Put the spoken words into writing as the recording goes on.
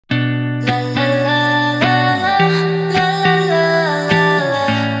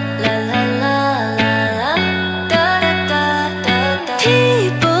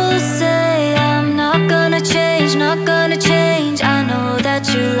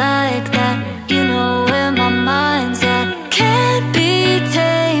like that. You know where my mind's at. Can't be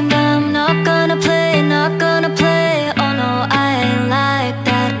tamed. I'm not gonna play, not gonna play. Oh no, I ain't like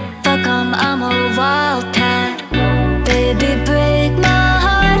that. Fuck 'em, I'm a wildcat. Baby, break my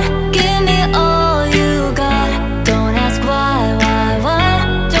heart. Give me all you got. Don't ask why.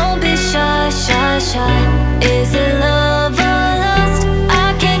 Don't be shy, shy, shy. Is it love or lust? I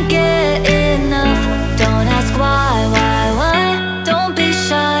can't get enough. Don't ask why. Don't be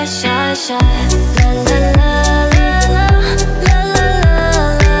shy, shy, shy. La la la la la, la la la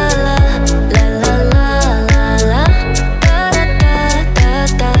la la, la la la la, da da da da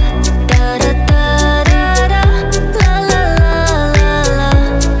da, da da da da, la la la la la,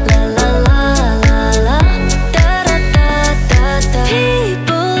 la la la la, da da da da.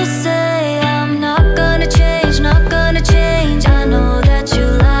 People say I'm not gonna change, not gonna change. I know that you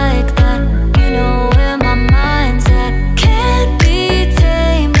like that. You know where my mind's at. Can't be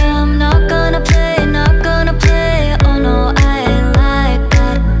tamed. I'm not gonna play, not gonna play. Oh no, I ain't like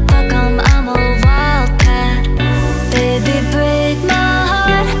that. Fuck 'em, I'm a wildcat. Baby, break my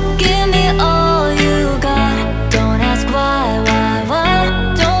heart. Give me all you got. Don't ask why.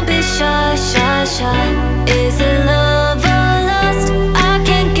 Don't be shy, shy, shy. Is it love or lust? I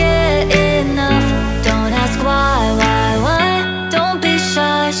can't get enough. Don't ask why. Don't be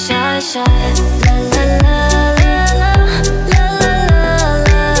shy, shy, shy. La la la la la, la la la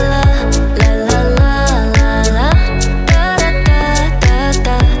la la, la la la la la, da da da da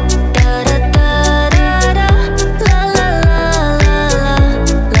da, da da da da, la la la la la,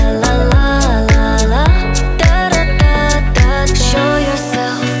 la la la la, da da da da. Show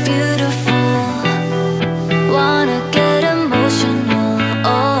yourself beautiful. Wanna get emotional.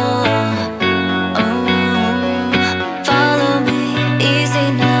 Oh, oh. Follow me, easy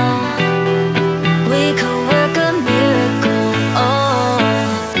now. We could work a miracle. Oh,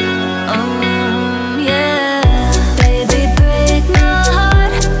 oh, yeah. Baby, break my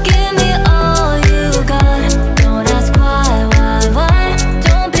heart. Give me all you got. Don't ask why.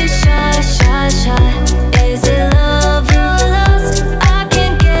 Don't be shy, shy, shy. Is it love or lust? I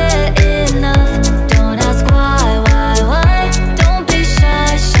can't get enough. Don't ask why. Don't be shy,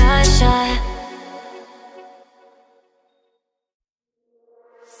 shy, shy.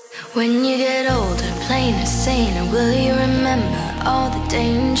 When you get older, plain as sailor, will you remember all the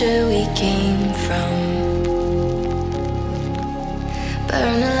danger we came from?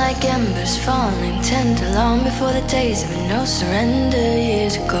 Burning like embers, falling tender, long before the days of no surrender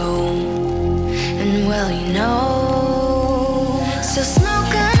years ago. And well, you know, so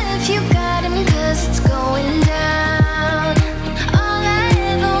smoke on if you got him, 'cause it's going down. All I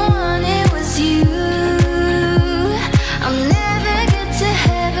ever wanted was you. I'll never get to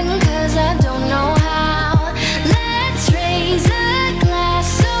heaven 'cause I don't know how. Let's raise a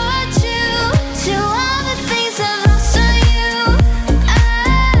glass or two to all the things I've lost on you.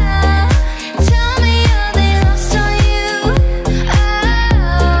 Oh, tell me are they lost on you?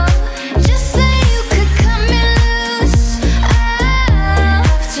 Oh, just say you could cut me loose. Oh,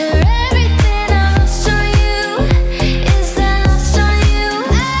 after everything I've lost on you, is that lost on you?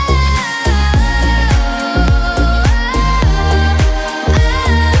 Oh,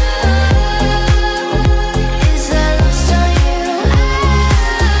 is that lost on you?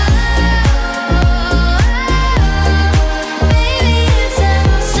 Baby, is that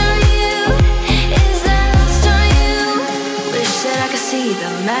lost on you? Is that lost on you? Wish that I could see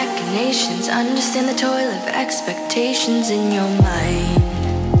the machinations, understand the toil of expectations in your mind.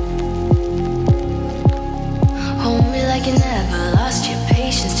 Hold me like you never lost your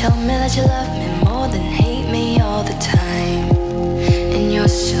patience. Tell me that you love me more than hate me all the time. And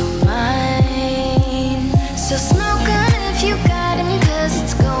you're still mine. So smoke on if you got him, 'cause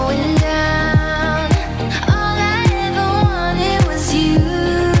it's going down. All I ever wanted was you.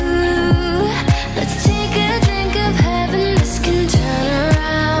 Let's take a drink of heaven, this can turn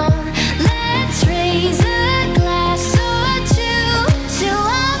around. Let's raise a glass or two to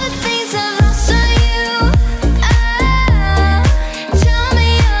all the things I've lost on you. Oh, tell me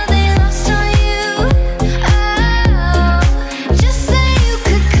are they lost on you? Oh,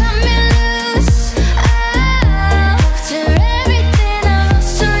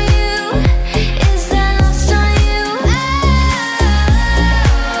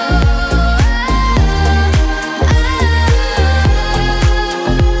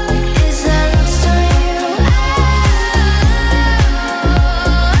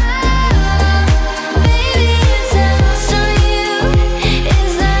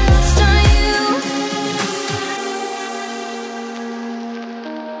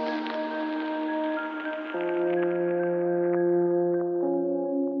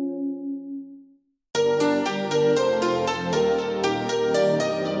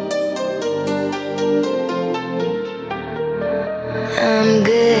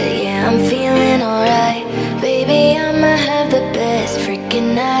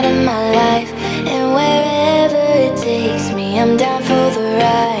 freaking out of my life. And wherever it takes me, I'm down for the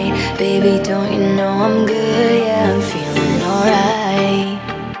ride. Baby, don't you know I'm good? Yeah, I'm feeling alright.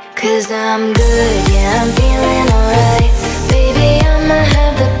 'Cause I'm good, yeah, I'm feeling alright. Baby, I'ma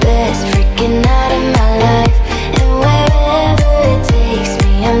have the best freaking out of my life. And wherever it takes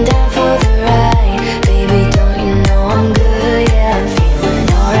me, I'm down for the ride. Baby, don't you know I'm good? Yeah, I'm feeling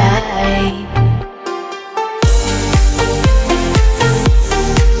alright.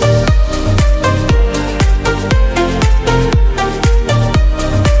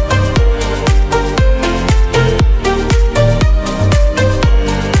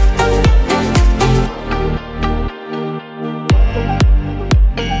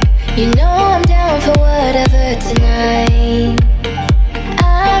 You know I'm down for whatever tonight.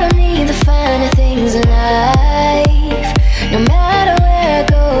 I don't need the finer things in life. No matter where I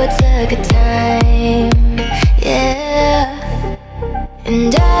go, it's a good time. Yeah.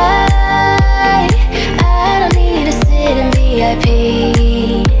 And I don't need to sit in VIP.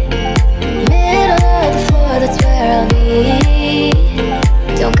 Middle of the floor, that's where I'll be.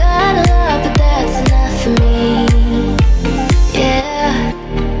 Don't got a lot, but that's enough for me. Yeah.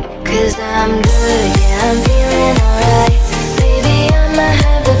 'Cause I'm good, yeah, I'm feeling alright. Baby, I'ma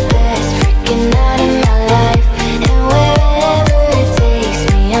have the best freaking out of my life. And wherever it takes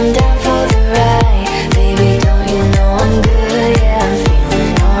me, I'm down for the ride. Baby, don't you know I'm good? Yeah, I'm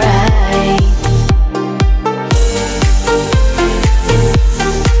feeling alright.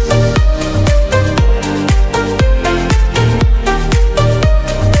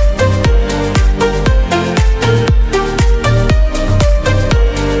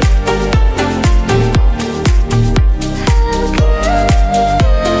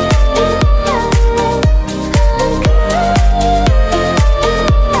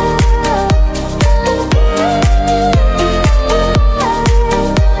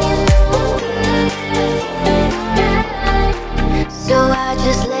 So I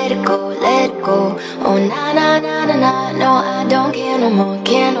just let it go, let it go. Oh na na na na na, no I don't care no more,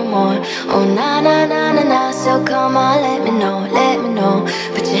 care no more. Oh na na na na na, so come on, let me know, let me know.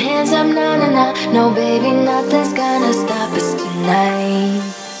 Put your hands up, na na na. No baby, nothing's gonna stop us tonight.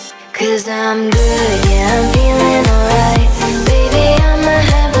 'Cause I'm good, yeah, I'm feeling alright. Baby, I'ma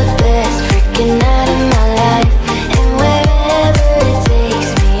have the best freaking out of my life. And wherever it takes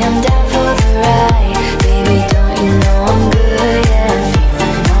me, I'm down for the ride. Baby, don't you know I'm good? Yeah, I'm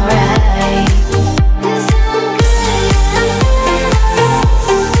feeling alright. 'Cause I'm good, yeah, I'm feeling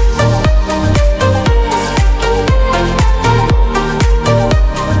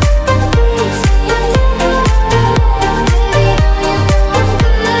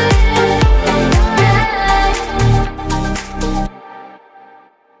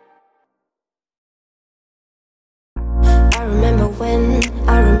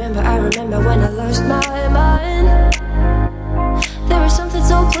I remember when I lost my mind. There was something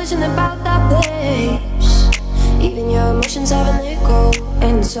so pleasant about that place. Even your emotions have an echo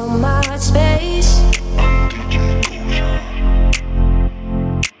in so much space.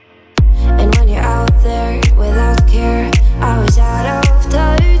 And when you're out there without care, I was out of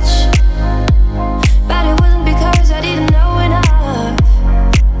touch. But it wasn't because I didn't know enough.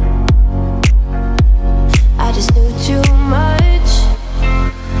 I just knew too much.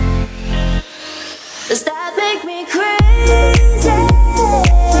 Does that make me crazy?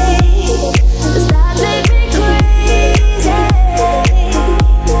 Does that make me crazy?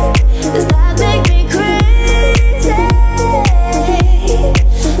 Does that make me crazy?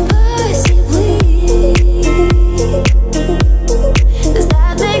 Pussy, please. Does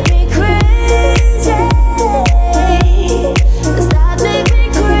that make me crazy? Does that make me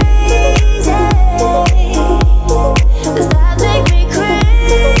crazy? Does that make me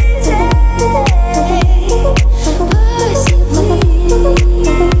crazy?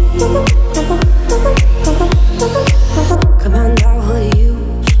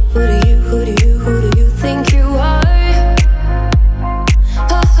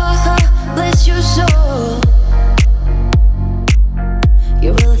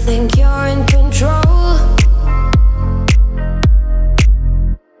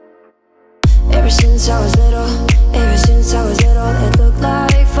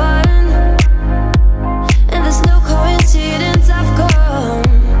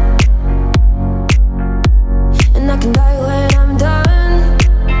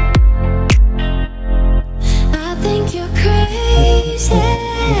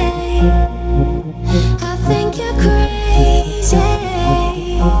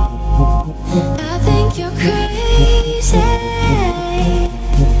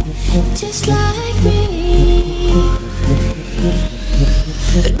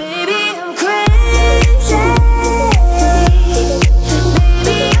 But baby, I'm crazy.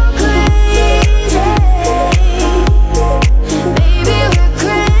 Baby, I'm crazy. Baby, we're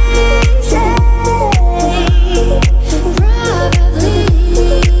crazy. Probably.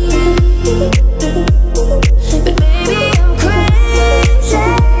 But baby, I'm crazy.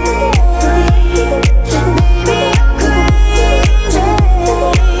 Baby, I'm crazy.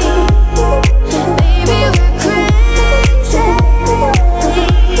 Baby, we're crazy.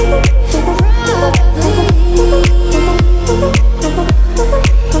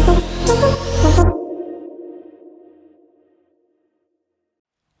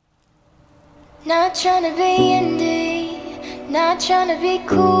 Not trying to be indie, not trying to be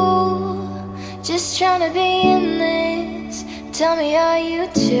cool, just trying to be in this. Tell me, are you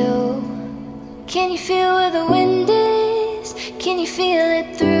too? Can you feel where the wind is? Can you feel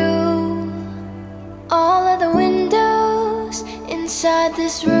it through all of the windows inside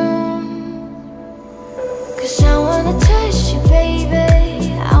this room? 'Cause I wanna touch you,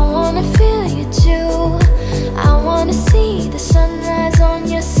 baby, I wanna feel you too. I wanna see the sunrise on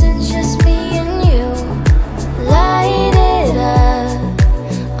your sins, just me and you. Light it up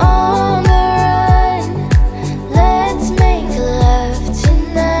on the run. Let's make love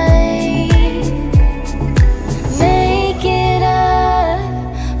tonight. Make it up,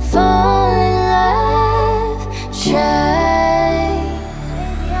 fall in love, try.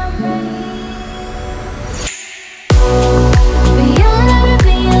 Baby, I'm ready. But you'll never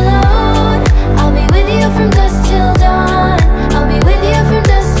be alone. I'll be with you from dusk till dawn. I'll be with you from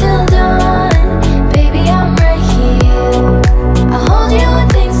dusk till dawn. Baby, I'm right here. I'll hold you when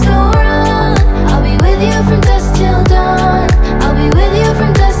things go wrong. I'll be with you from dusk till dawn. I'll be with you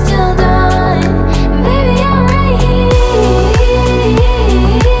from dusk till dawn. Baby, I'm right here.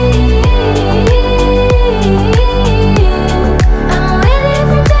 I'm with you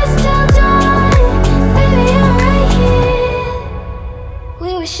from dusk till dawn. Baby, I'm right here. We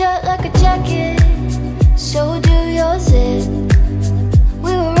were shut like a jacket, so do yours it.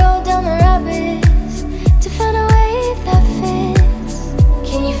 We will roll down the rapids to find a wave that fits.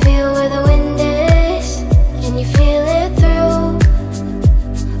 Can you feel where the wind is? Can you feel it through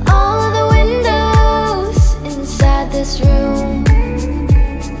all of the windows inside this room?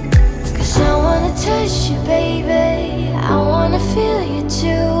 'Cause I wanna touch you, baby, I wanna feel you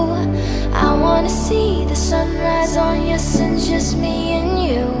too. I wanna see the sunrise on your sins, just me and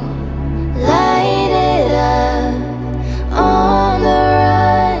you. Light it up on the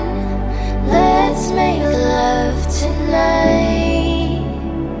run. Let's make love tonight.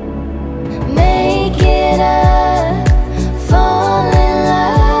 Make it up, fall in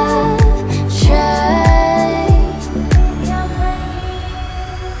love, try. Baby, I'm ready.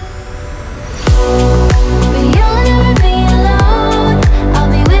 But you'll never be alone. I'll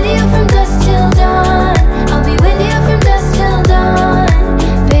be with you from dusk till dawn. I'll be with you from dusk till dawn.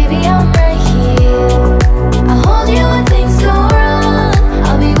 Baby, I'm right here. I'll hold you when things go wrong.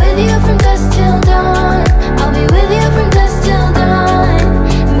 I'll be with you from dusk till dawn. I'll be with you from dusk till dawn.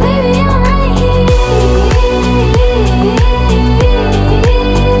 Baby, I'm right here.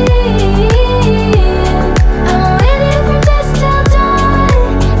 I'm with you from dusk till dawn.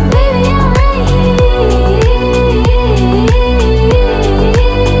 Baby, I'm right here.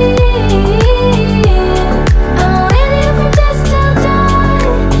 I'm with you from dusk till dawn.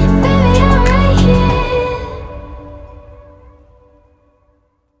 Baby, I'm right here.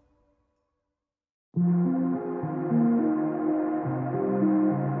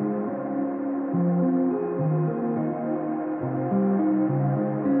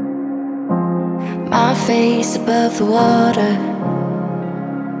 My face above the water,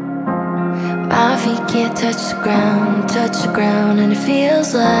 my feet can't touch the ground, and it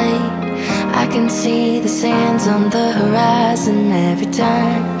feels like I can see the sands on the horizon every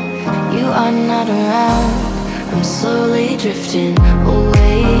time you are not around. I'm slowly drifting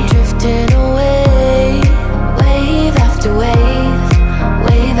away, wave after wave,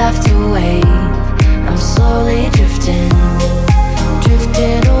 wave after wave. I'm slowly drifting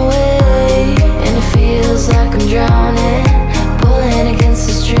away, and it feels like I'm drowning, pulling against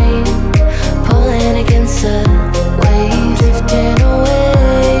the stream, pulling against the wave, drifting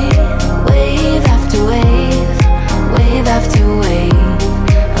away, wave after wave, wave after wave.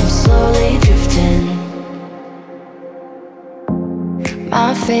 I'm slowly drifting.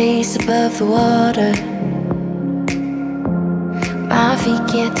 My face above the water, my feet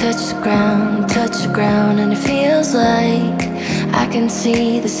can't touch the ground, and it feels like I can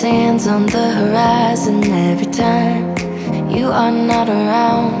see the sands on the horizon every time you are not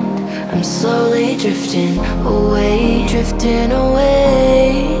around. I'm slowly drifting away,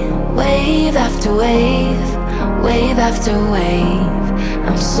 after wave,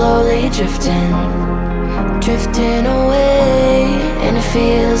 I'm slowly drifting, drifting away. And it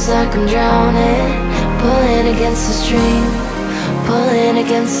feels like I'm drowning, pulling against the stream, pulling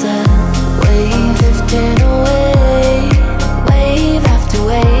against the wave. Drifting away, wave after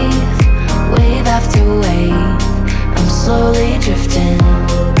wave, wave after wave. I'm slowly drifting,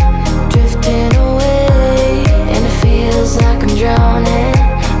 drifting away. And it feels like I'm drowning,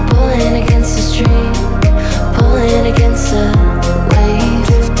 pulling against the stream, pulling against the wave.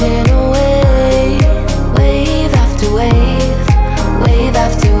 Drifting away, wave after wave, wave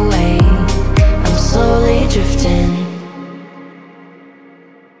after wave. I'm slowly drifting.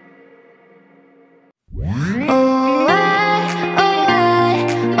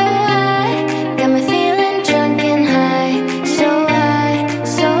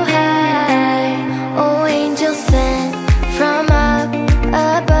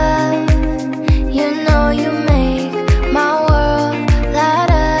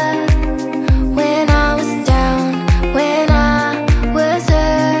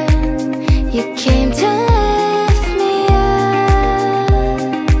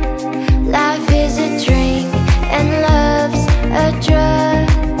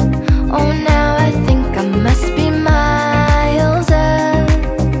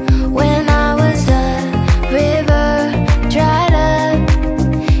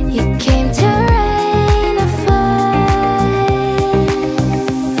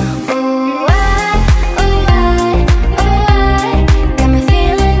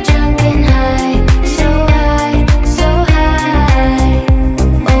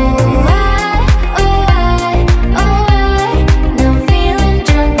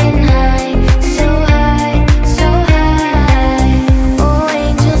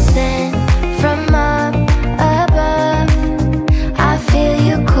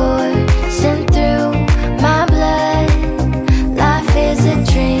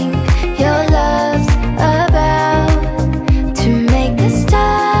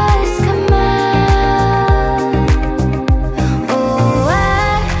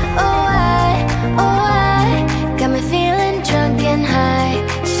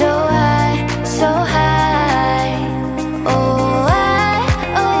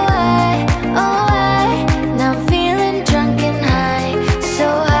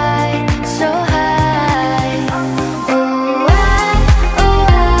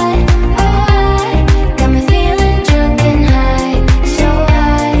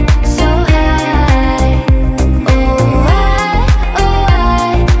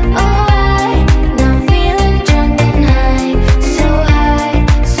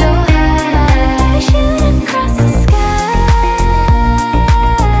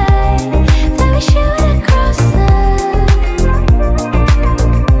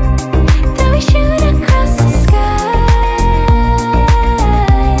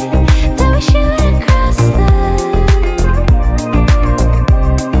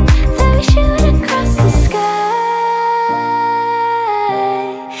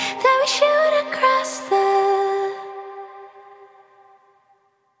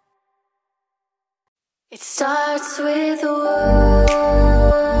 It starts with a word.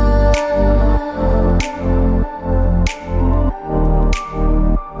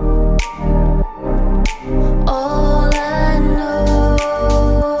 All I know,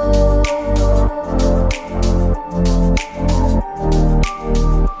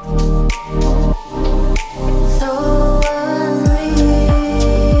 so unreal.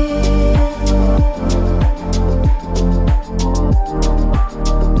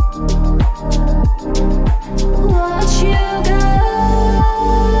 Watch you go.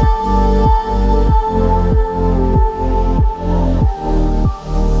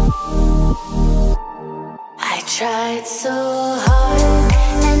 I tried so hard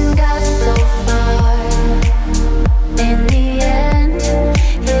and got so far. In the end,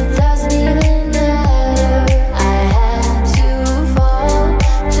 it doesn't even matter. I had to fall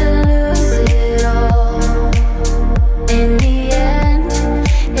to lose it all. In the end,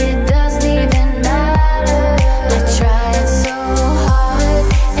 it doesn't even matter. I tried so hard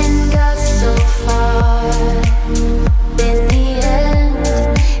and got so far. In the end,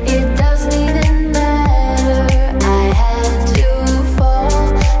 it doesn't even matter. I had to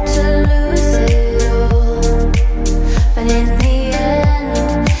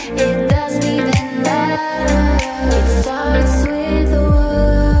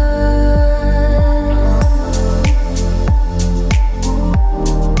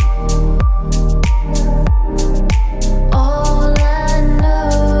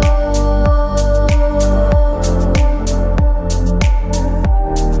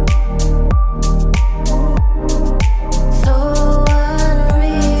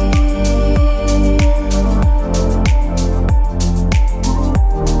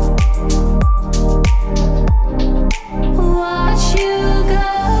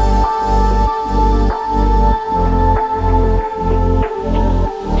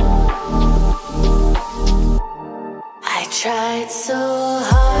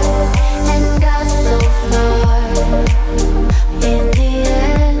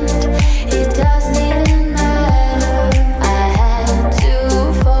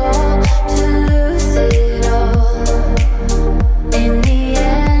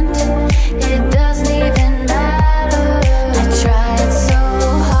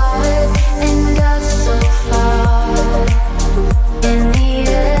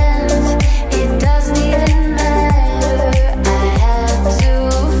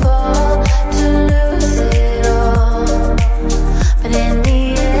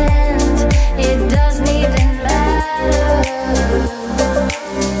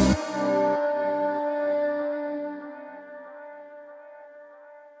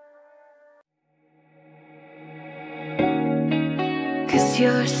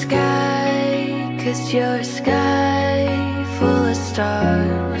your sky, 'cause you're a sky full of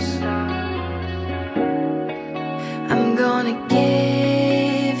stars. I'm gonna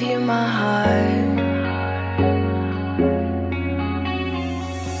give you my heart,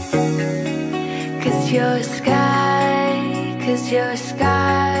 'cause you're a sky, 'cause you're a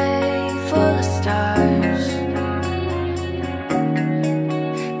sky full of stars.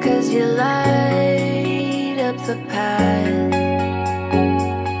 'Cause you light up the path.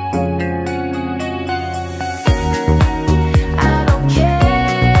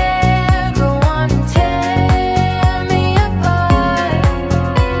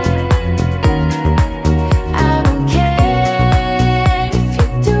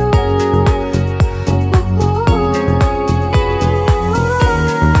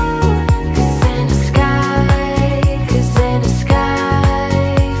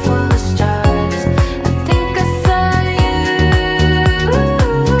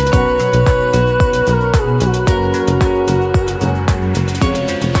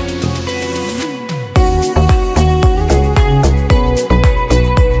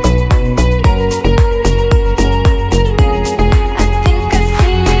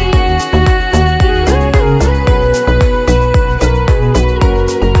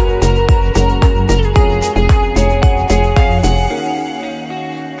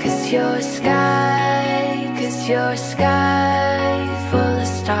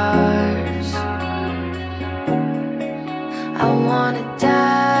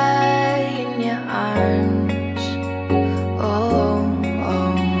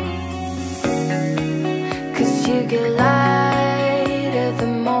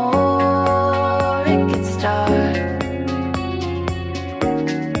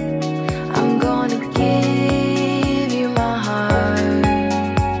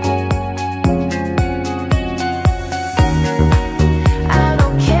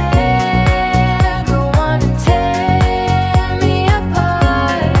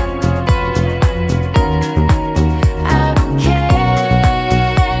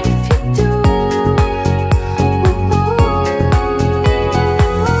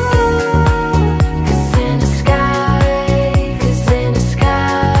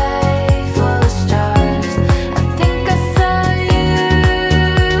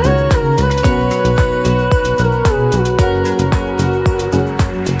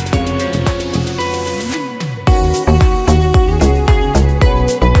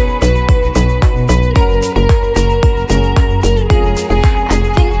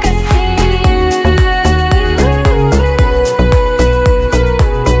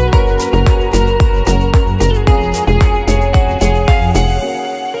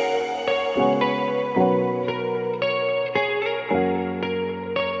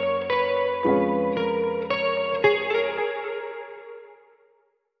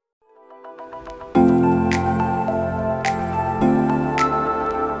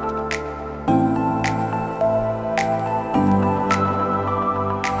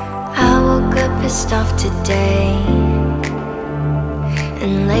 Off today,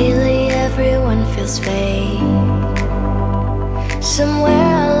 and lately everyone feels fake. Somewhere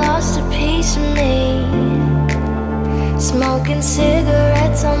I lost a piece of me, smoking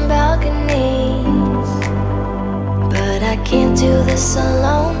cigarettes on balconies. But I can't do this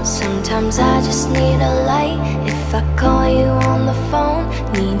alone. Sometimes I just need a light. If I call you on the phone,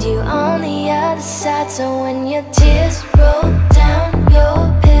 need you on the other side. So when your tears roll down your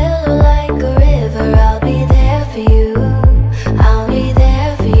pillow like a river, I'll be there for you, I'll be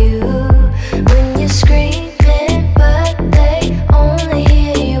there for you. When you're screaming but they only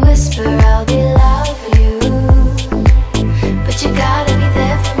hear you whisper, I'll be loud for you. But you gotta be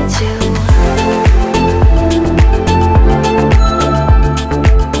there for me too.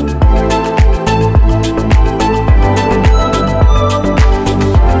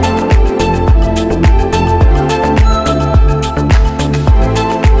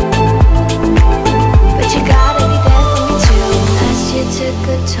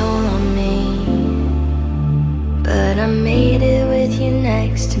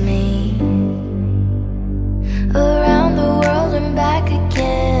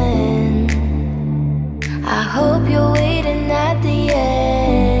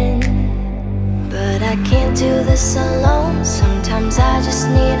 This alone. Sometimes I just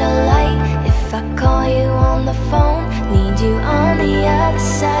need a light. If I call you on the phone, need you on the other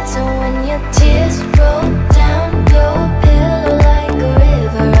side. So when your tears roll down your pillow like a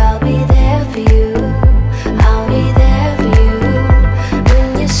river, I'll be there for you, I'll be there for you. When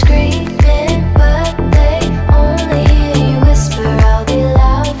you're screaming but they only hear you whisper, I'll be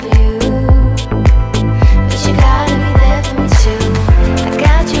loud for you. But you gotta be there for me too. I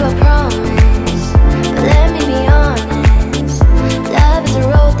got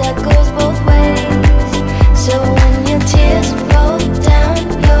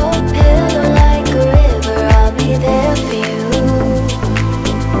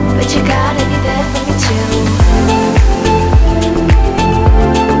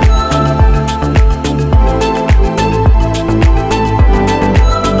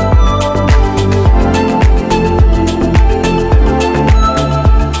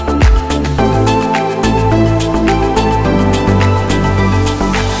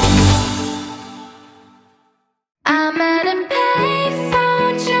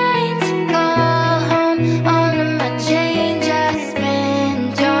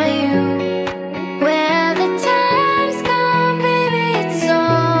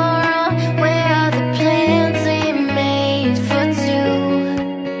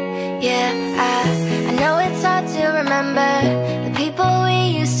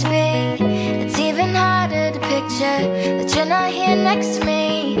it, that you're not here next to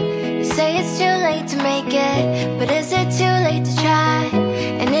me. You say it's too late to make it, but is it too late to try?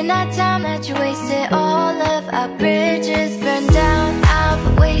 And in that time that you wasted, all of our bridges burned down.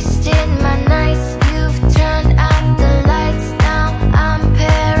 I've wasted my nights, you've turned out the lights. Now I'm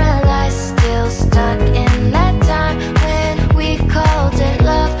paralyzed, still stuck in that time when we called it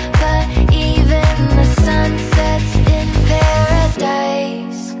love. But even the sun sets in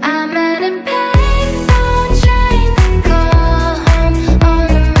paradise. I'm at a payphone trying to call home. All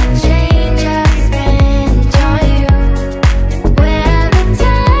of my change I spent on you. Where the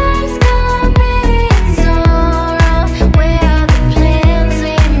time's gone, baby, it's all wrong. Where are the plans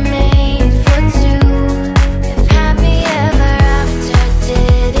we made for two? If happy ever after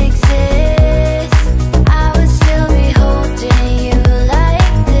did exist, I would still be holding you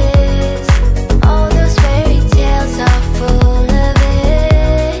like this. All those fairy tales are full of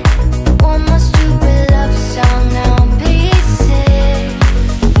it. One more stupid love song, now I'm basic.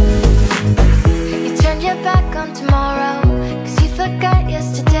 You turned your back on tomorrow, 'cause you forgot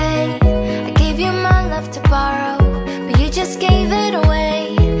yesterday. I gave you my love to borrow, but you just gave it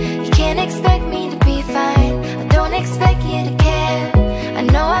away. You can't expect me to be fine, I don't expect you to care. I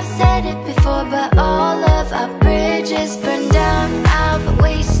know I've said it before, but all of our bridges burned down. I've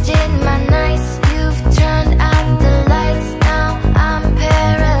wasted my nights, you've turned out the lights. Now I'm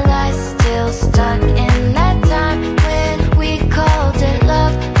paralyzed, still stuck in that time when we called it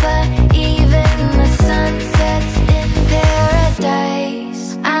love. But even the sun sets in paradise.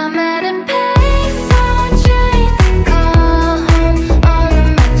 I'm at a payphone trying to call home. All of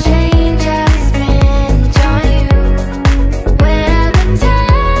my change I spent on you. Where the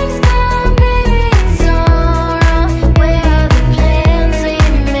time's gone, baby, it's all wrong. Where are the plans we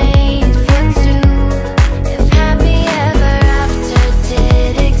made for two? If happy ever after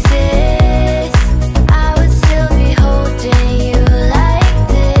did exist, I would still be holding you like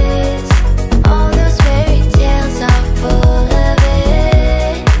this. All those fairy tales are full of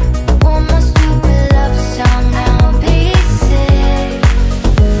it. One more stupid love song, now I'm basic.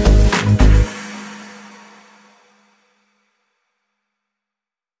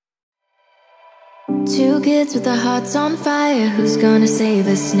 Two kids with their hearts on fire, who's gonna save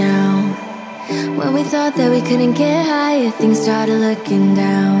us now? When we thought that we couldn't get higher, things started looking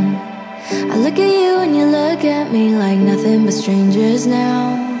down. I look at you and you look at me like nothing but strangers now.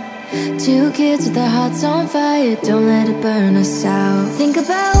 Two kids with their hearts on fire, don't let it burn us out. Think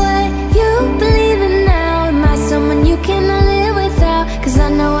about what you believe in now. Am I someone you cannot live without? 'Cause I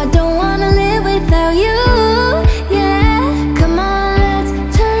know I don't wanna live without you. Yeah, come on, let's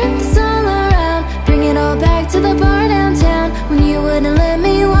turn this all around. Bring it all back to the bar downtown when you wouldn't let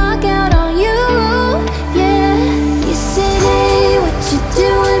me walk out on you. Yeah, you said, hey, what you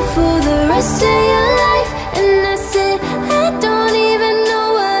doing for the rest of your life? And I said, I don't even know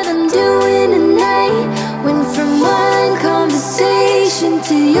what I'm doing tonight. Went from one conversation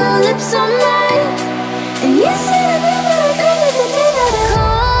to your lips on mine. And you said I never regretted the day that I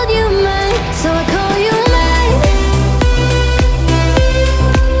called you mine. So I call you mine.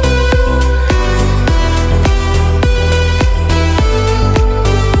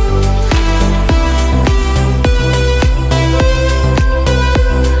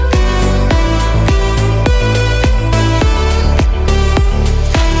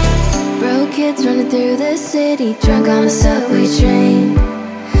 Broke kids running through the city, drunk on the subway train.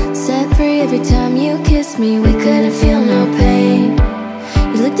 Set free every time you kissed me, we couldn't feel no pain.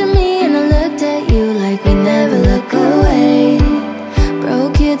 You looked at me and I looked at you like we never look away.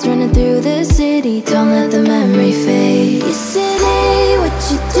 Broke kids running through the city, don't let the memory fade. You said, hey, what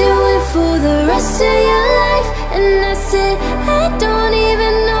you doing for the rest of your life? And I said, I don't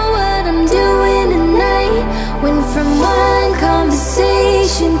even know what I'm doing tonight. Went from one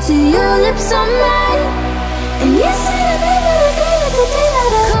conversation to your lips on mine. And you said I never regretted the day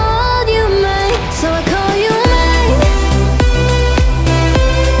that I called you mine. So I call you mine.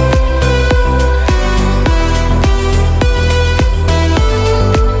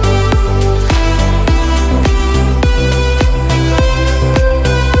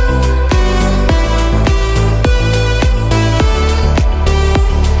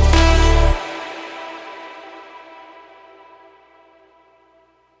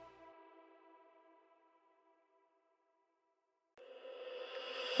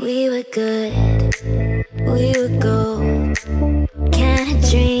 We were good, we were gold. Kind of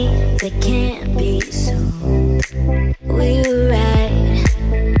dream that can't be sold. We were right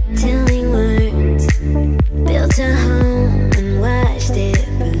till we weren't. Built a home and watched it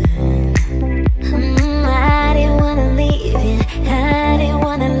burn. I didn't wanna leave you, I didn't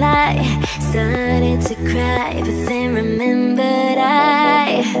wanna lie. Started to cry, but then remembered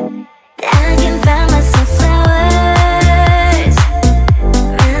I can find myself flowers,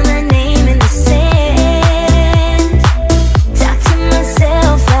 write my name in the sand, talk to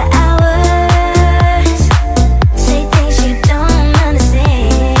myself for hours, say things you don't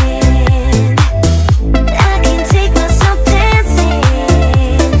understand. I can take myself dancing,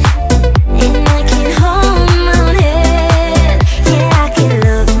 and I can hold my own head. Yeah, I can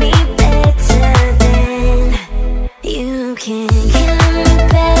love me better than you can. Can love me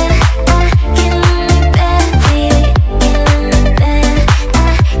better, I can love me better, baby. Can love me better, I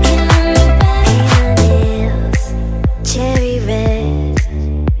can love me better. Nails, cherry red,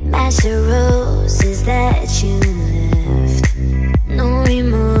 match the roses that you left. No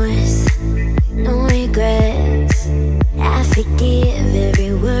remorse, no regrets. I forgive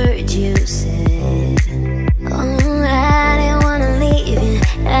every word you said. Oh, I didn't wanna leave you,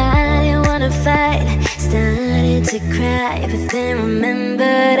 I didn't wanna fight. Started to cry, but then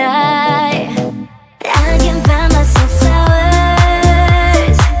remembered I can find myself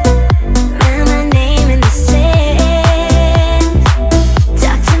flowers, write my name in the sand,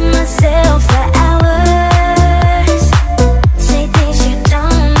 talk to myself for hours, say things you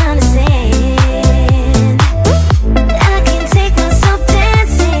don't understand. I can take myself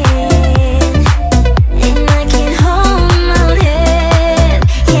dancing, and I can hold my own head.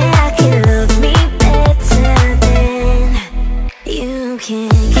 Yeah, I can love me better than you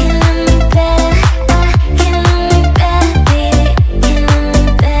can.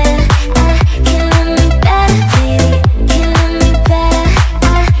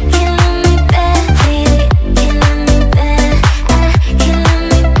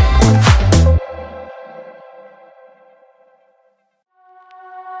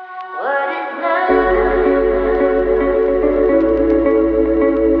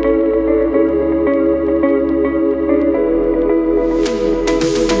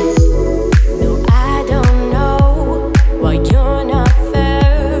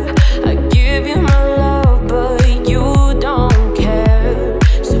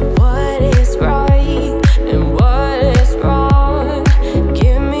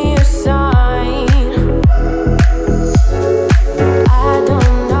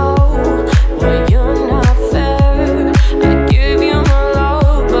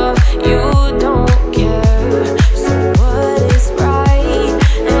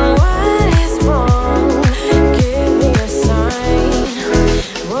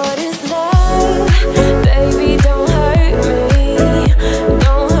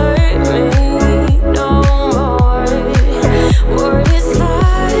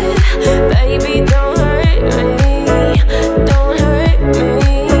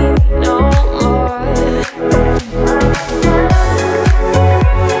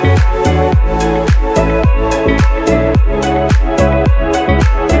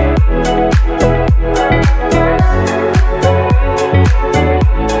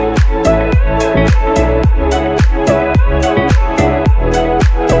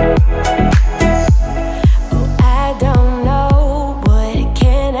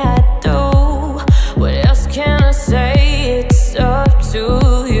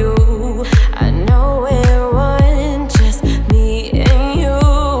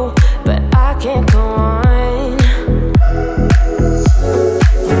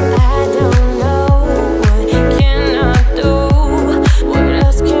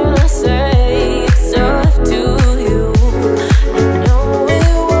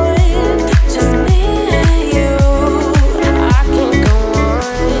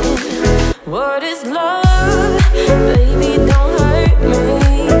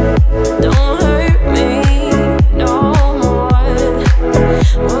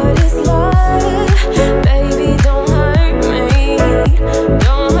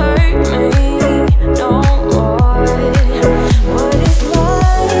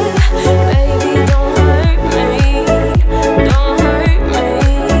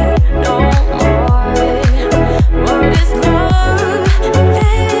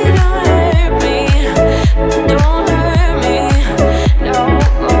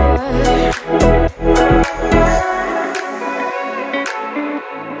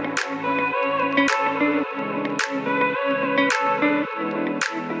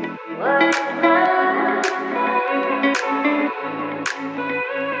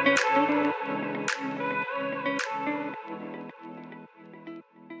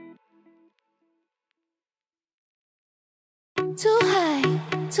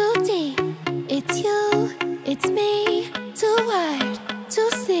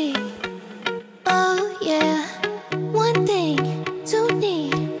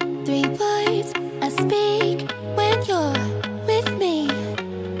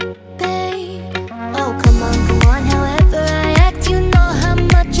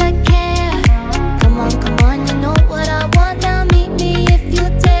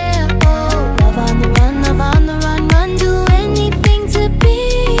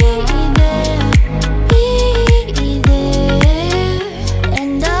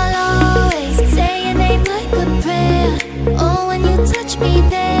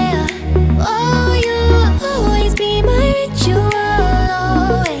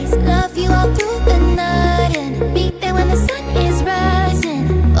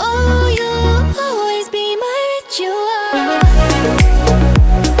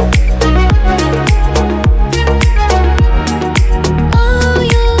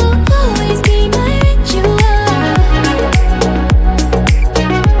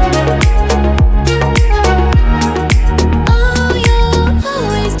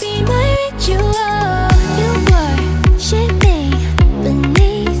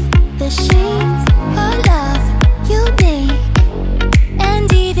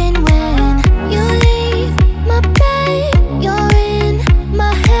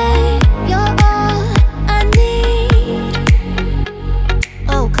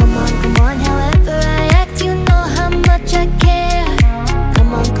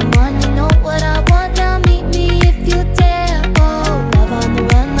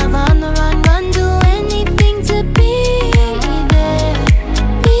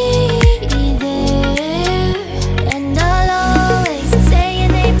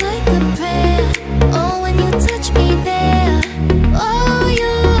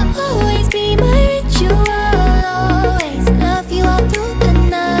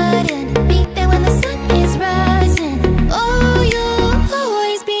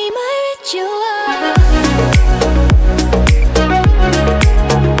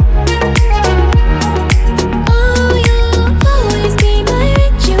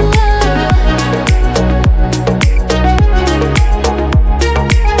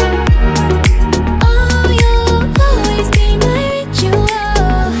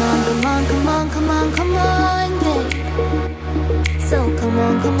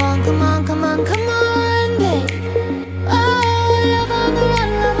 on, come on, come on, come on, babe. Oh, love on the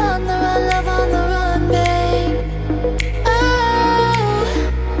run, love on the run, love on the run, babe. Oh,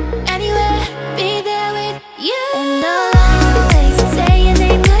 anywhere, be there with you. And I'll always say your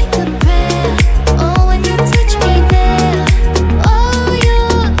name like a prayer. Oh, when you touch me there. Oh,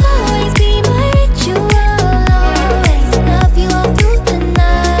 you'll always be my ritual. Always love you all through the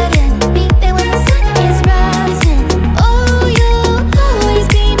night and be there when the sun is rising. Oh, you'll always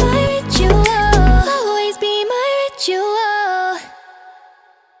be my ritual. Always be my ritual.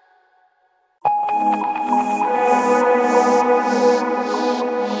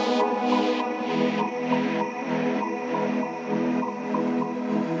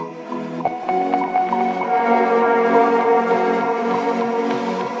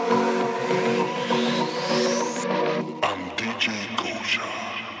 I'm DJ Goja.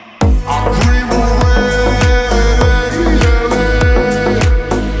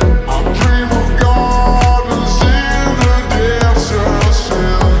 I dream of gardens in the desert.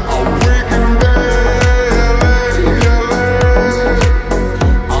 I wake in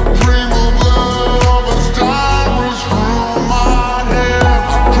I dream of love as diamonds through my hair.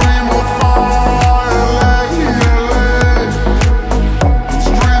 I dream of fire.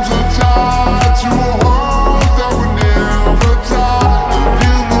 Streams are tied to a heart that would never die.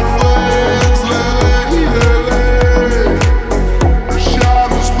 In the flames, the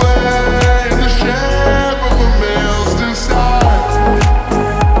shadows play in the shape of a male's desire.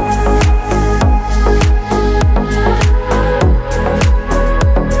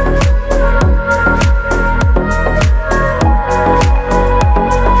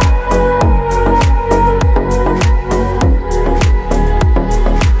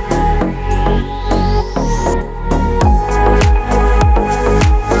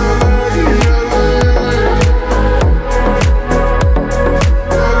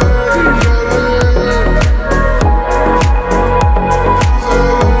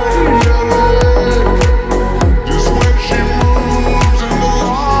 Just when she moves in the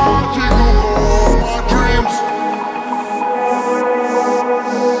logic of all my dreams.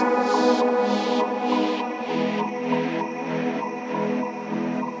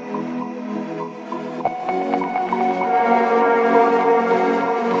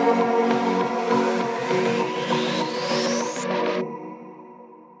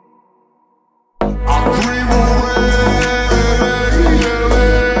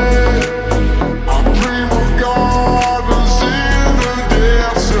 I dream of gardens in the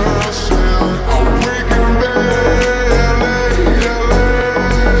desert. I wake in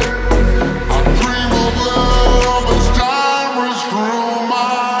I dream of love as diamonds through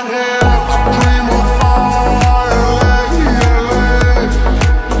my hair. I dream of fire.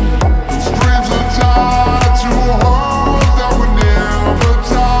 Streams are tied to a heart that would never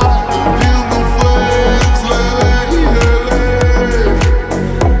die. In the flames,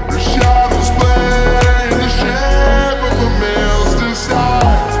 the shadows play in the shape of a male's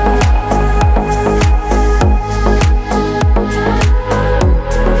desire.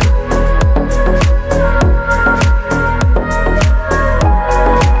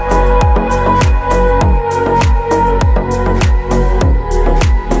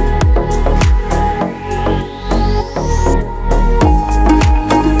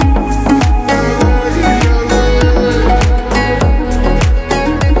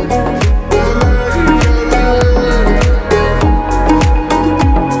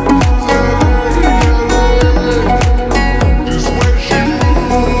 Just when she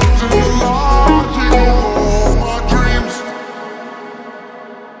moves in the logic of all my dreams.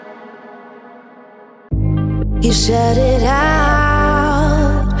 You said it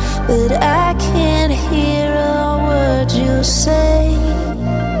out, but I can't hear a word you say.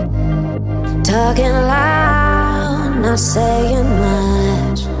 Talking loud, not saying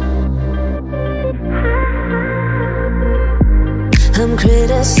much. I'm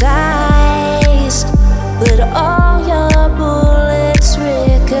criticized, but all your bullets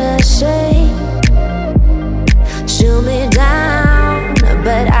ricochet. Shoot me down,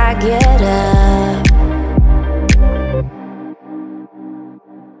 but I get up.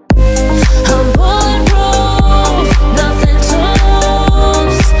 I'm bulletproof, nothing to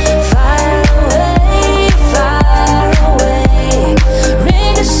lose. Fire away,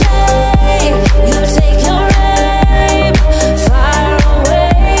 ricochet. You take your aim. Fire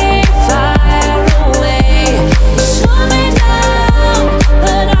away,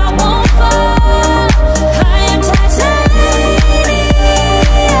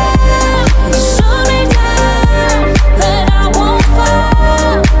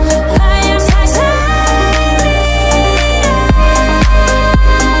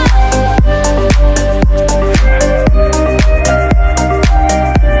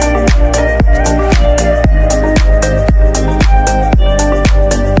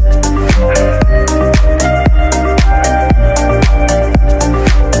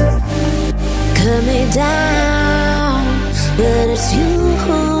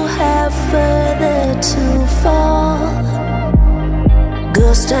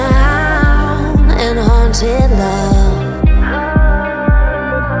 ghost town and haunted love.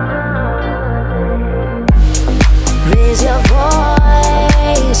 Raise your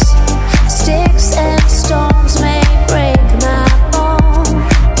voice. Sticks and stones may break my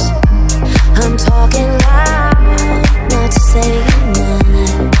bones. I'm talking loud, not saying much.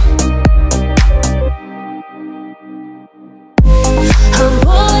 I'm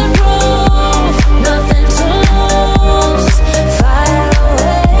bulletproof, nothing to lose. Fire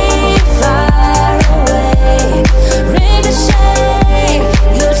away, ricochet.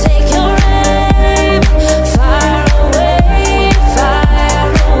 You take your aim. Fire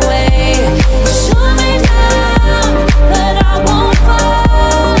away, shoot me down, but I won't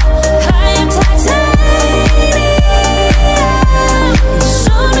fall. I am titanium.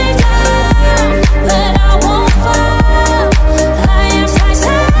 Shoot me down, but I won't fall. I am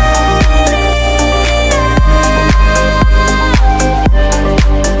titanium.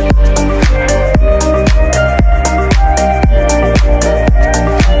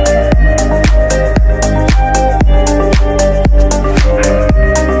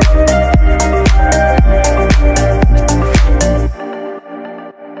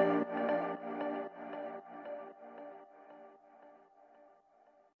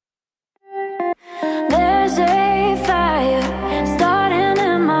 There's a fire starting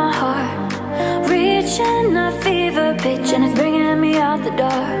in my heart, reaching a fever pitch, and it's bringing me out the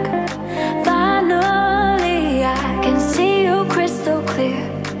dark. Finally, I can see you crystal clear.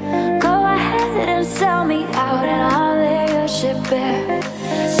 Go ahead and sell me out, and I'll lay your ship bare.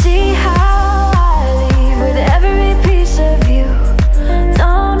 See how I leave with every piece of you.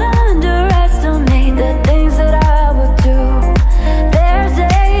 Don't underestimate the things that I would do. There's a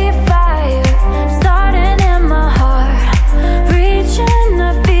fire starting in my heart, reaching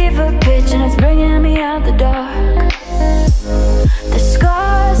a fever pitch, and it's bringing me out the dark. The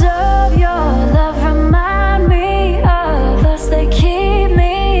scars of your love remind me of us. They keep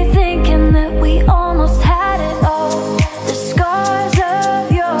me thinking that we almost had it all. The scars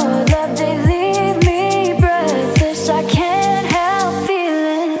of your love, they leave me breathless. I can't help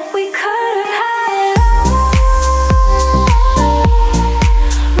feeling we could have had it all.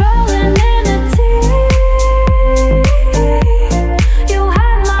 Rolling in the deep, you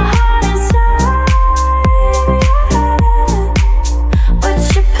had my heart inside, but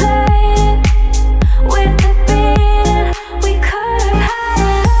you played it with the beat. We could have had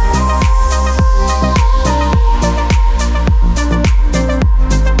it all.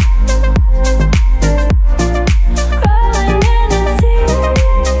 Rolling in the deep.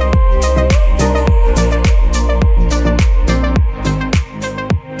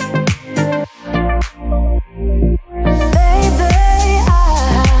 Baby, I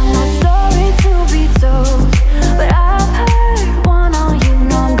have no story to be told, but I've heard one on you.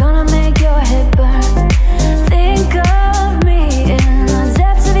 Know I'm gonna make your head burn. Think of me in the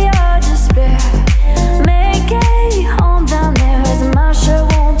depths of your despair. Make a home down there, as my shirt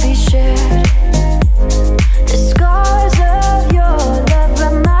won't be shared. The scars of your love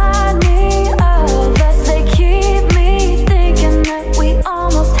remind me of us. They keep me thinking that we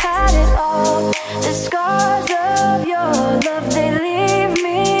almost had it all. The scars of your love, they leave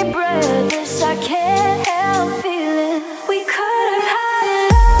me breathless. I can't help feeling we could have had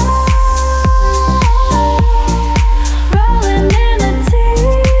it all. Rolling in the deep,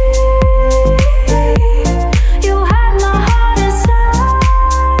 you had my heart inside,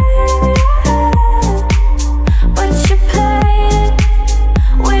 but you played it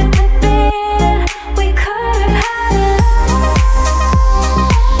with the beat. We could have had it all.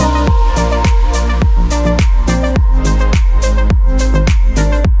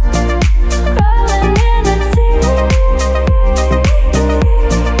 Rolling in the deep.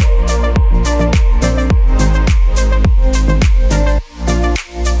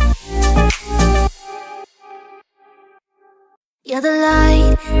 You're the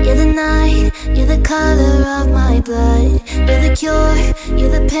light, you're the night, you're the color of my blood. You're the cure,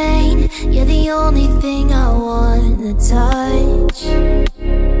 you're the pain, you're the only thing I want to touch.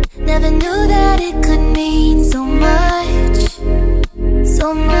 Never knew that it could mean so much,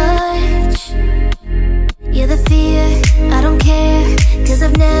 so much. You're the fear, I don't care, 'cause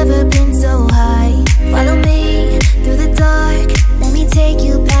I've never been so high. Follow me through the dark, let me take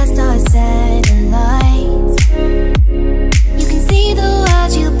you past our satellites. You can see the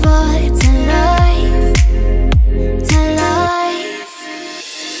world you brought to life, to life.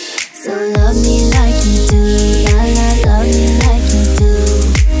 So love me like you do, la la, love me like you do.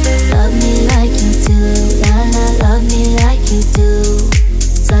 Love me like you do, la la, love me like you do.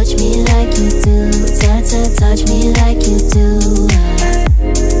 Touch me like you do, touch me like you do.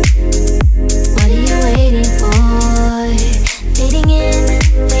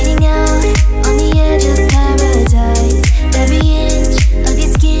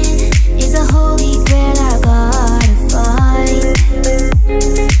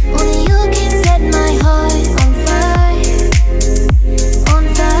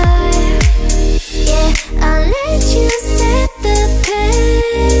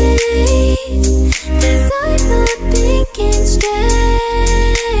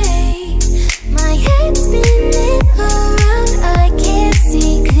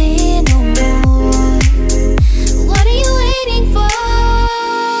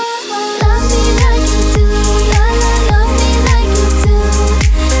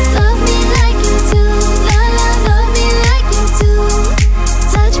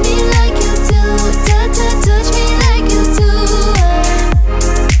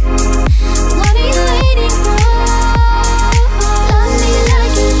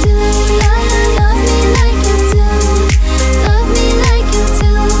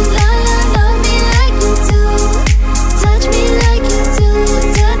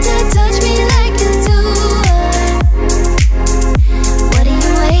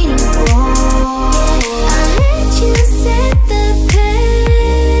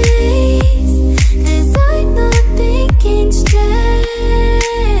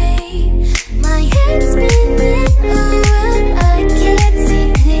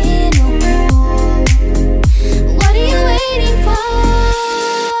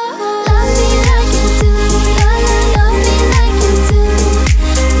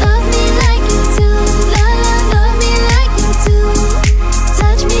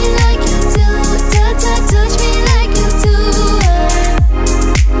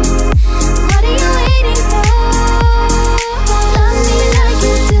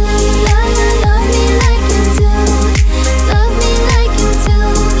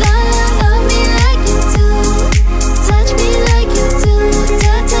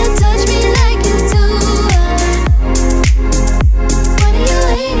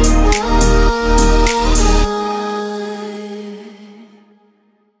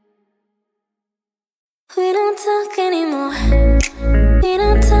 talk anymore. We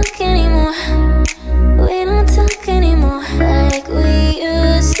don't talk anymore. We don't talk anymore like we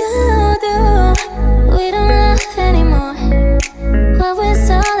used to do. We don't laugh anymore. What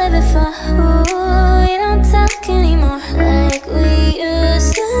was all of it for? Ooh, we don't talk anymore like we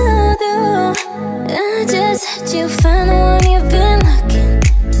used to do. I just heard you found the one you've been looking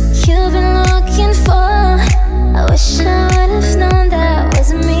for. I wish I would've known that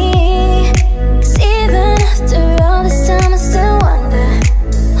wasn't me. 'Cause even after all this time I still wonder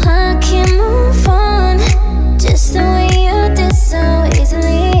why I can't move on just the way you did so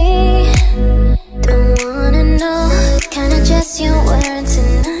easily. Don't wanna know what kind of dress you're wearing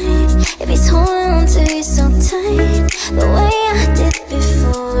tonight, if he's holding on to you so tight the way I did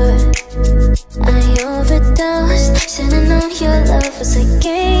before. I overdosed, should've known your love was a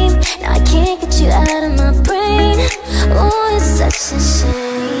game. Now I can't get you out of my brain. Oh, it's such a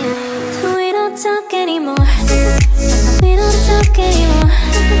shame. We don't talk anymore. We don't talk anymore.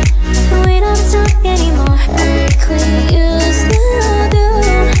 We don't talk anymore like we used to do.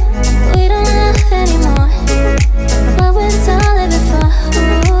 We don't laugh anymore. What was all of it for?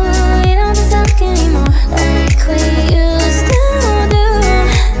 Ooh, we don't talk anymore like we used to do.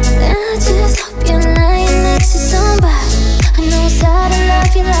 I just hope you're lying next to somebody who knows how to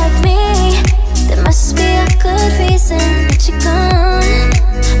love you like me. There must be a good reason that you're gone.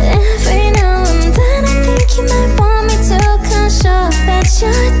 Every now and then I think you might want me to come show up at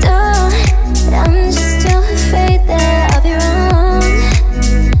your door, but I'm just too afraid that I'll be wrong.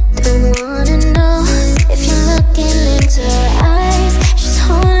 Don't wanna know if you're looking into her eyes. She's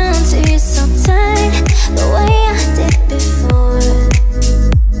holding on to you so tight the way I did before.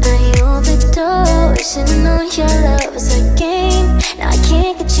 I overdosed, should've known your love was a game. Now I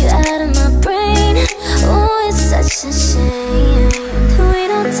can't get you out of my brain. Oh, it's such a shame. We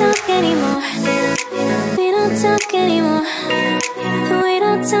don't talk anymore. We don't talk anymore. We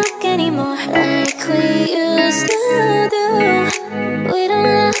don't talk anymore like we used to do. We don't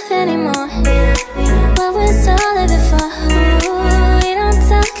laugh anymore. What was all of it for? Ooh, we don't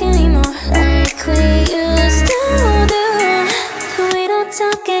talk anymore like we used to do. We don't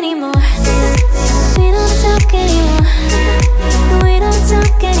talk anymore. We don't talk anymore. We don't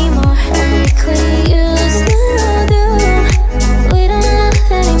talk anymore like we used to do. We don't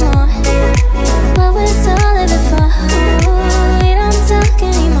laugh anymore. What was all of it for? Ooh, we don't talk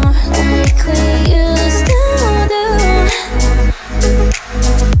anymore like we used to do.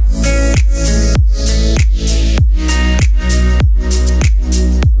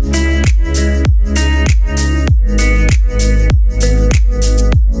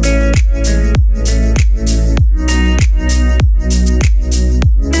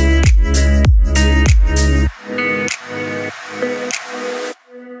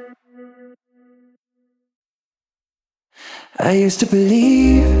 I used to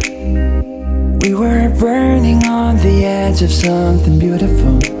believe we were burning on the edge of something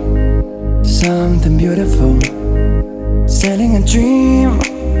beautiful, something beautiful. Selling a dream,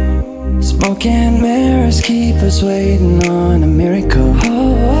 smoke and mirrors keep us waiting on a miracle,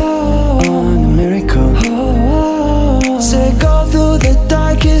 on a miracle. Say go through the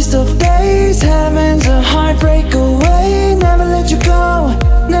darkest of days, heaven's a heartbreak away. Never let you go,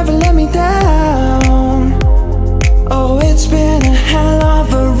 never let me down. Oh, it's been a hell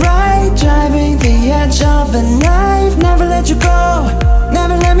of a ride, driving the edge of a knife. Never let you go,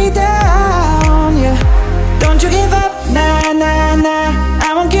 never let me down, yeah. Don't you give up, nah, nah, nah.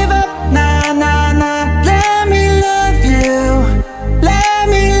 I won't give up, nah, nah, nah. Let me love you, let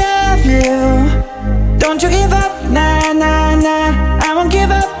me love you. Don't you give up, nah, nah, nah. I won't give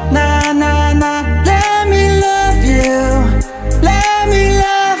up, nah, nah, nah. Let me love you, let me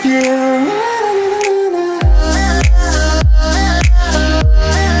love you.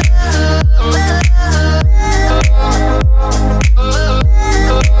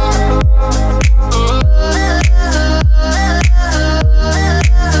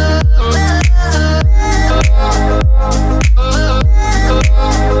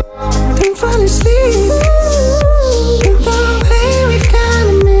 Don't fall asleep. Don't go away. We've got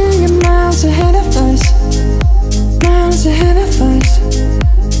a million miles ahead of us, miles ahead of us.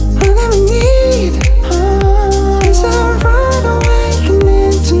 All that we need is a rude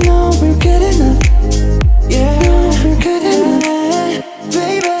awakening to know we're good enough. Yeah, we're good enough,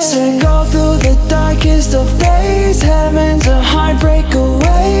 baby. Say go through the darkest of days, heaven's a heartbreak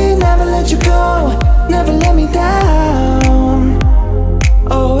away. Never let you go, never let me down.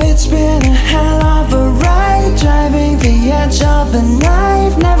 Oh, it's been a hell of a ride, driving the edge of a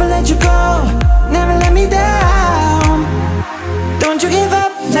knife. Never let you go, never let me down. Don't you give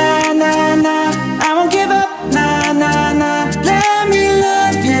up, nah, nah, nah. I won't give up, nah.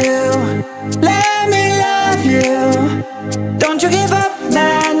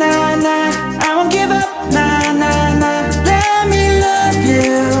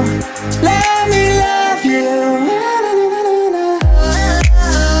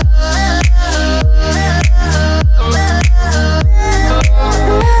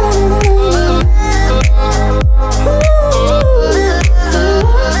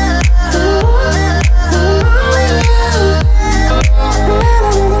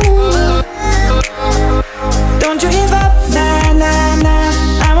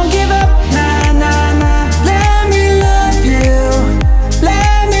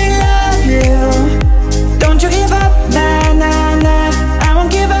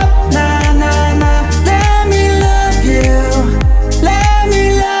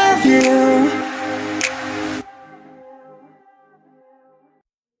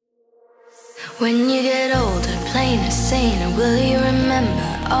 When you get older, plainer, saner, will you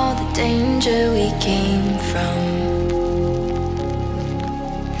remember all the danger we came from?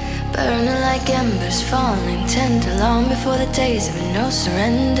 Burning like embers, falling tender, long before the days of no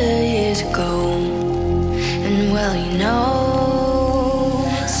surrender years ago. And well, you know,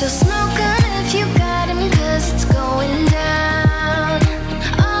 so smoke on if you got him, 'cause it's going down.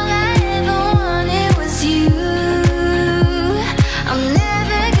 All I ever wanted was you. I'll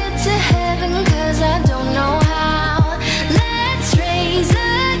never get to heaven 'cause I don't know how. Let's raise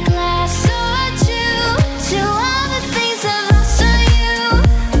a glass or two to all the things I've lost on you.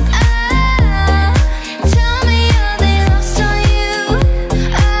 Oh, tell me are they lost on you?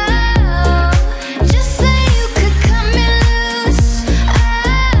 Oh, just so you could cut me loose.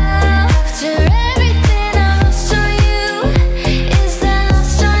 Oh, after everything I lost on you, is that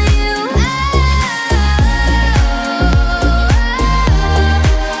lost on you? Oh,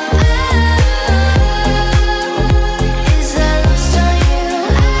 is that lost on you?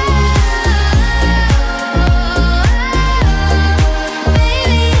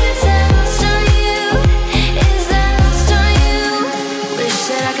 Baby, is that lost on you? Is that lost on you? Wish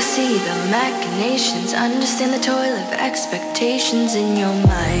that I could see the machinations, understand the toil of expectations in your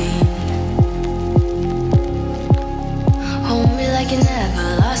mind. Hold me like you never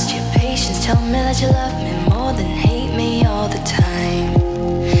lost your patience. Tell me that you love me more than hate me all the time.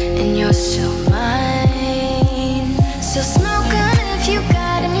 And you're still mine. So smoke on if you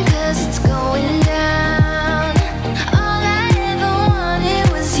got him, 'cause it's going down. All I ever wanted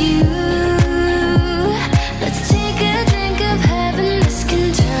was you. Let's take a drink of heaven, this can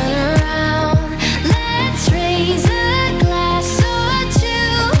turn around. Let's raise a glass or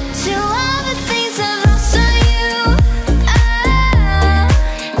two to all the things I've lost on you. Oh,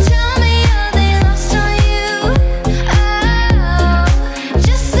 tell me are they lost on you? Oh,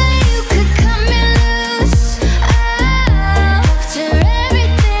 just so you could cut me loose. Oh, after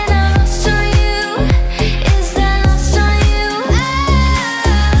everything I lost on you, is that lost on you? Oh,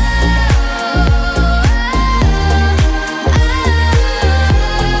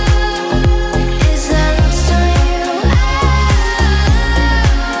 is that lost on you?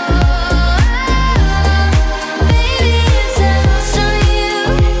 Baby, is that lost on you?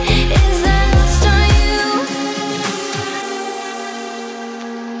 Is that lost on you?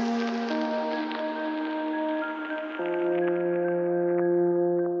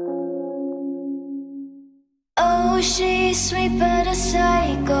 Oh, she's sweet but a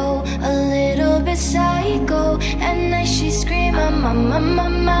psycho, a little bit psycho. At night she scream, my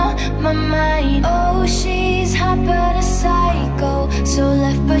mind. Oh, she's hot but a psycho, so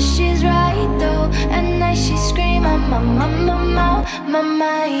left but she's right though. At night she scream, my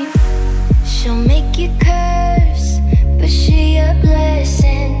mind. She'll make you curse, but she a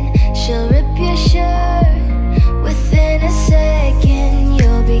blessing. She'll rip your shirt within a second.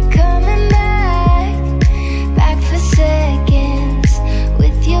 You'll be coming back for seconds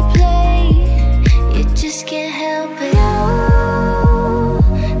with your play. You just can't help it.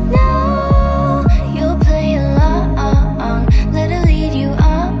 No, you'll play along. Let her lead you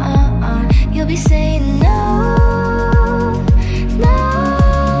on. You'll be saying no,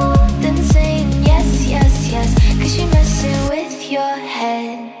 then saying yes, 'cause you're messing with your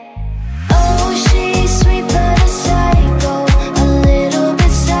head. Oh, she's sweet but a psycho, a little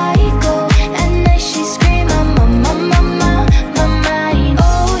bit psycho. At night she scream, my mind.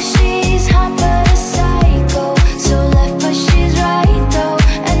 Oh, she's hot but a psycho, so left but she's right though.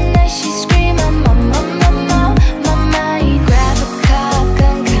 At night she scream, my mind. Grab a cop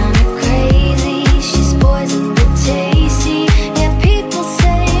gun, kinda crazy. She's poison but tasty. Yeah, people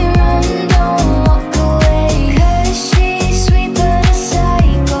say run, don't walk away. 'Cause she's sweet but a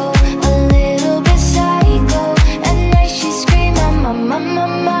psycho,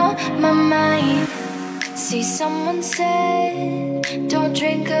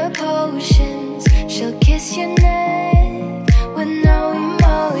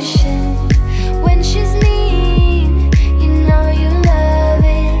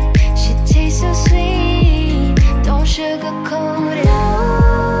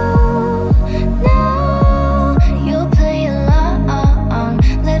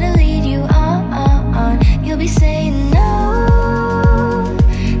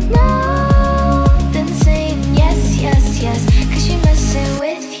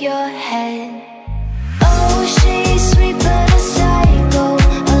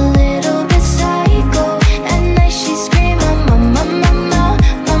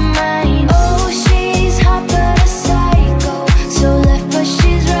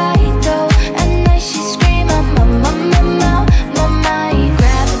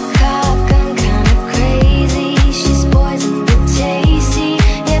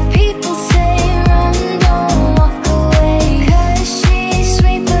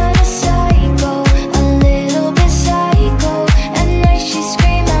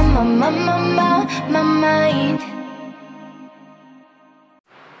 my mind.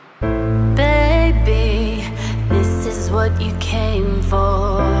 Baby, this is what you came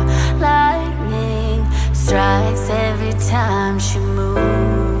for. Lightning strikes every time she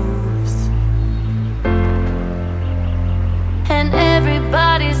moves, and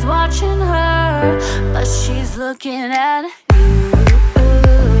everybody's watching her, but she's looking at